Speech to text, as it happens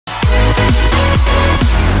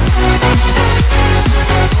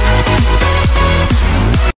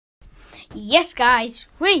Yes guys,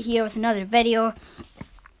 we're here with another video.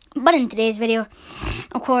 But in today's video,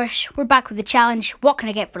 of course, we're back with the challenge, what can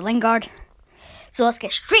I get for Lingard? So let's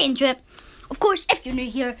get straight into it. Of course, if you're new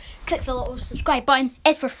here, click the little subscribe button,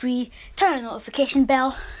 it's for free. Turn on the notification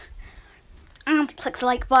bell and click the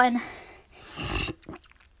like button,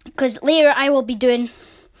 because later I will be doing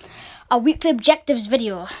a weekly objectives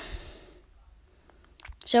video.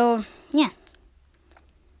 So yeah.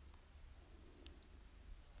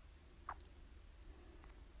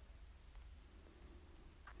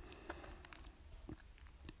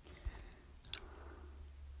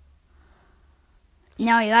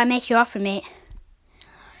 Now you gotta make your offer, mate.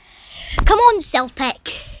 Come on,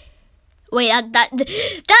 Celtic. Wait, that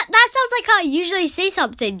sounds like how I usually say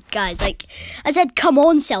something, guys. Like, I said, come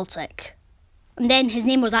on, Celtic. And then his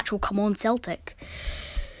name was actual Come On, Celtic.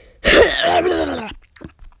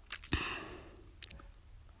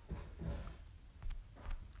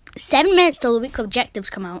 7 minutes till the weekly objectives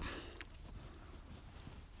come out.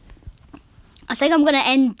 I think I'm gonna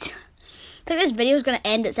end. I think this video is going to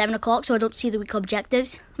end at 7 o'clock, so I don't see the weekly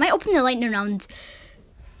objectives. I might open the lightning round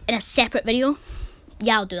in a separate video.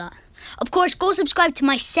 Yeah, I'll do that. Of course, go subscribe to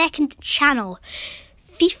my second channel,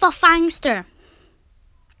 FIFA Fangster.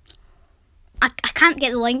 I can't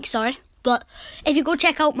get the link, sorry. But if you go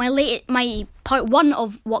check out my part 1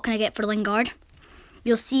 of what can I get for Lingard,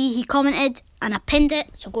 you'll see he commented and I pinned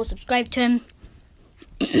it, so go subscribe to him.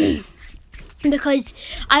 Because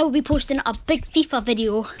I will be posting a big FIFA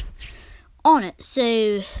video on it.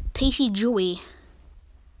 So Pacey Joey,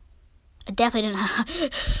 I definitely didn't have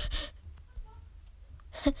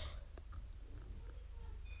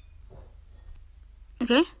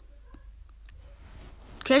okay,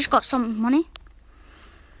 I just got some money.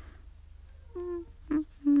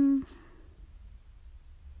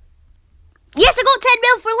 Yes, I got 10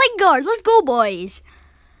 mil for Lingard. Let's go, boys.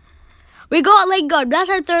 We got Lingard. That's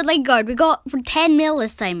our third Lingard. We got for 10 mil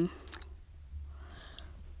this time.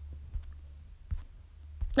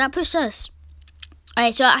 That puts us.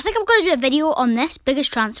 Alright, so I think I'm going to do a video on this,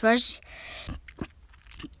 biggest transfers,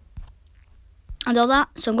 and all that.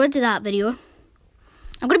 So I'm going to do that video.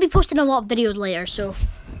 I'm going to be posting a lot of videos later, so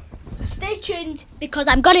stay tuned, because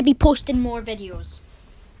I'm going to be posting more videos.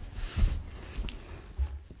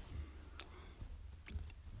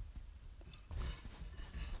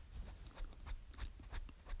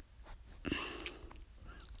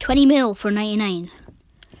 $20 mil for 99.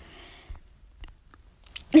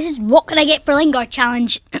 This is what can I get for Lingard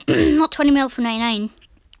challenge, not 20 mil for 99.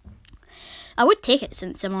 I would take it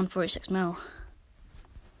since I'm on 46 mil.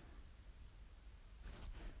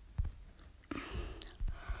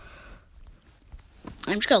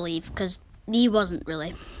 I'm just gonna leave because he wasn't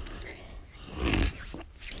really.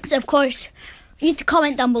 So of course, you need to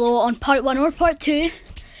comment down below on part 1 or part 2,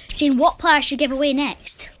 saying what player I should give away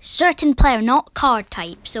next. Certain player, not card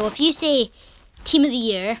type. So if you say team of the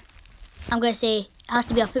year, I'm gonna say it has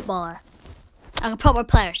to be a footballer, like a proper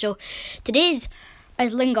player. So today's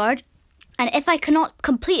is Lingard, and if I cannot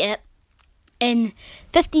complete it in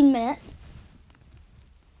 15 minutes,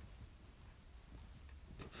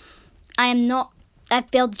 I've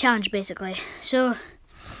failed the challenge basically. So,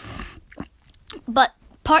 but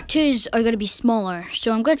part 2s are going to be smaller.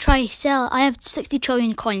 So I'm going to try sell. I have 60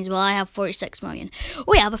 trillion coins, while I have 46 million.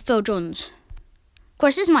 Oh yeah, I have a Phil Jones. Of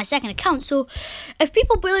course, this is my second account, so if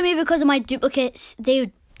people bully me because of my duplicates, they're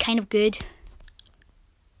kind of good.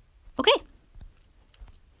 Okay.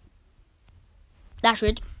 That's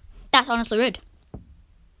rude. That's honestly rude.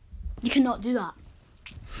 You cannot do that.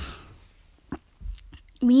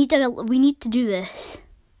 We need to do this.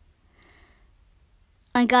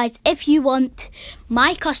 And guys, if you want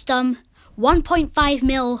my custom 1.5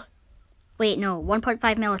 mil, wait no,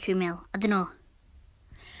 1.5 mil or 2 mil, I don't know.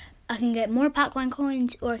 I can get more pack 1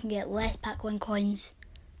 coins, or I can get less pack 1 coins.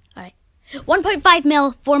 Alright. 1.5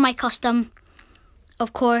 mil for my custom,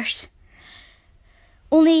 of course.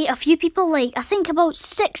 Only a few people, like, I think about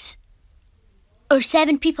 6 or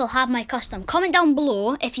 7 people have my custom. Comment down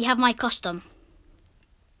below if you have my custom.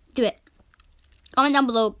 Do it. Comment down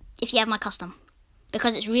below if you have my custom.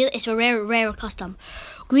 Because it's a rare custom.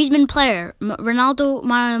 Griezmann player, Ronaldo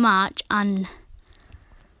man of the match, and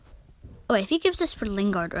oh, if he gives this for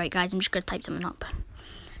Lingard, right guys, I'm just gonna type something up.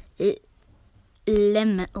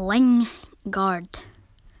 Lingard,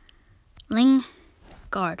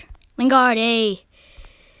 eh?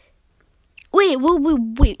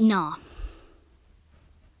 Wait, nah.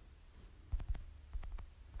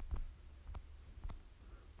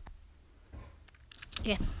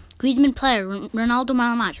 Okay, Griezmann player, Ronaldo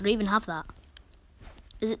man of the match. I don't even have that.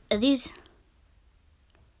 Are these?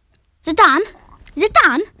 Is it Dan?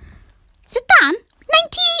 Zidane?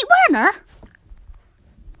 98 Werner?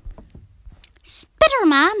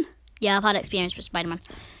 Spider-Man? Yeah, I've had experience with Spider-Man.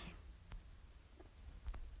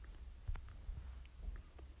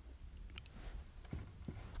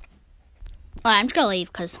 Alright, I'm just gonna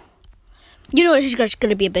leave because you know it's just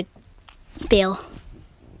gonna be a big fail.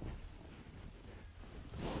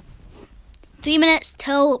 3 minutes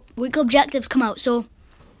till weekly objectives come out, so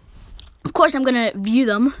of course I'm gonna view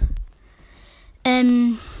them.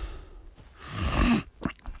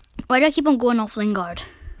 Why do I keep on going off Lingard?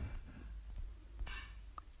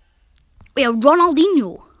 Wait,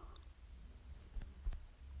 Ronaldinho.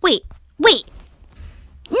 Wait.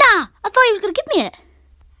 Nah, I thought he was gonna give me it.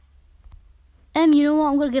 You know what?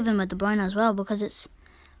 I'm gonna give him a De Bruyne as well because it's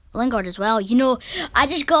Lingard as well. You know, right,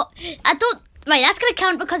 that's gonna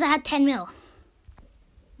count because I had 10 mil.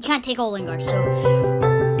 You can't take all Lingard,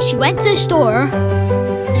 so she went to the store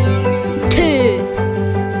to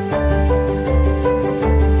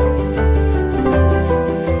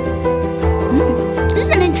this is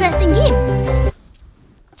an interesting game.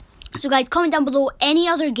 So guys, comment down below any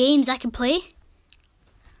other games I can play.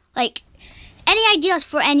 Like, any ideas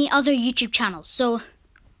for any other YouTube channels. So,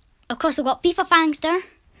 of course, I've got FIFA Fangster.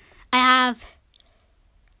 I have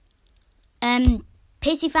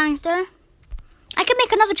Pacey Fangster. I can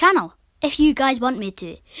make another channel if you guys want me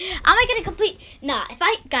to. Am I gonna complete? Nah, if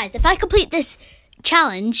I complete this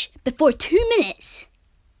challenge before 2 minutes,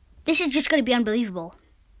 this is just gonna be unbelievable.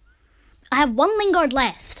 I have 1 Lingard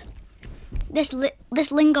left. This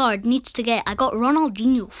Lingard needs to get. I got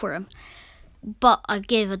Ronaldinho for him. But I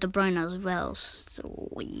gave a De Bruyne as well,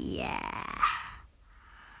 so yeah.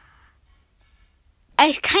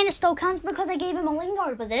 It kind of still counts because I gave him a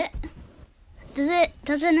Lingard with it.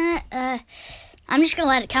 Doesn't it? I'm just going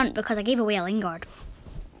to let it count because I gave away a Lingard.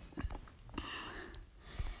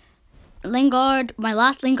 Lingard, my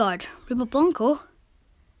last Lingard. Ruben Blanco.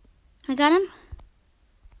 I got him.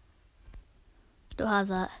 Don't have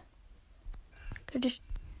that. Could just.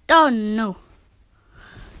 Oh no.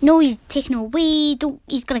 No, he's taking away.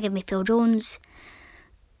 He's going to give me Phil Jones.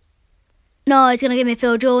 No, he's going to give me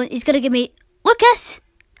Phil Jones. He's going to give me Lucas.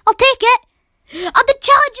 I'll take it. And the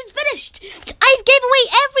challenge is finished. I've gave away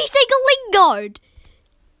every single Lingard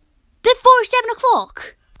before 7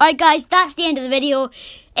 o'clock. Alright guys, that's the end of the video.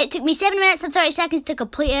 It took me 7 minutes and 30 seconds to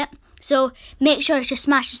complete it. So make sure to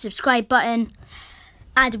smash the subscribe button.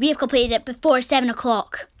 And we have completed it before 7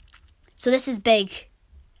 o'clock. So this is big.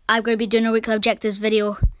 I'm going to be doing a weekly objectives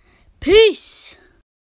video. Peace!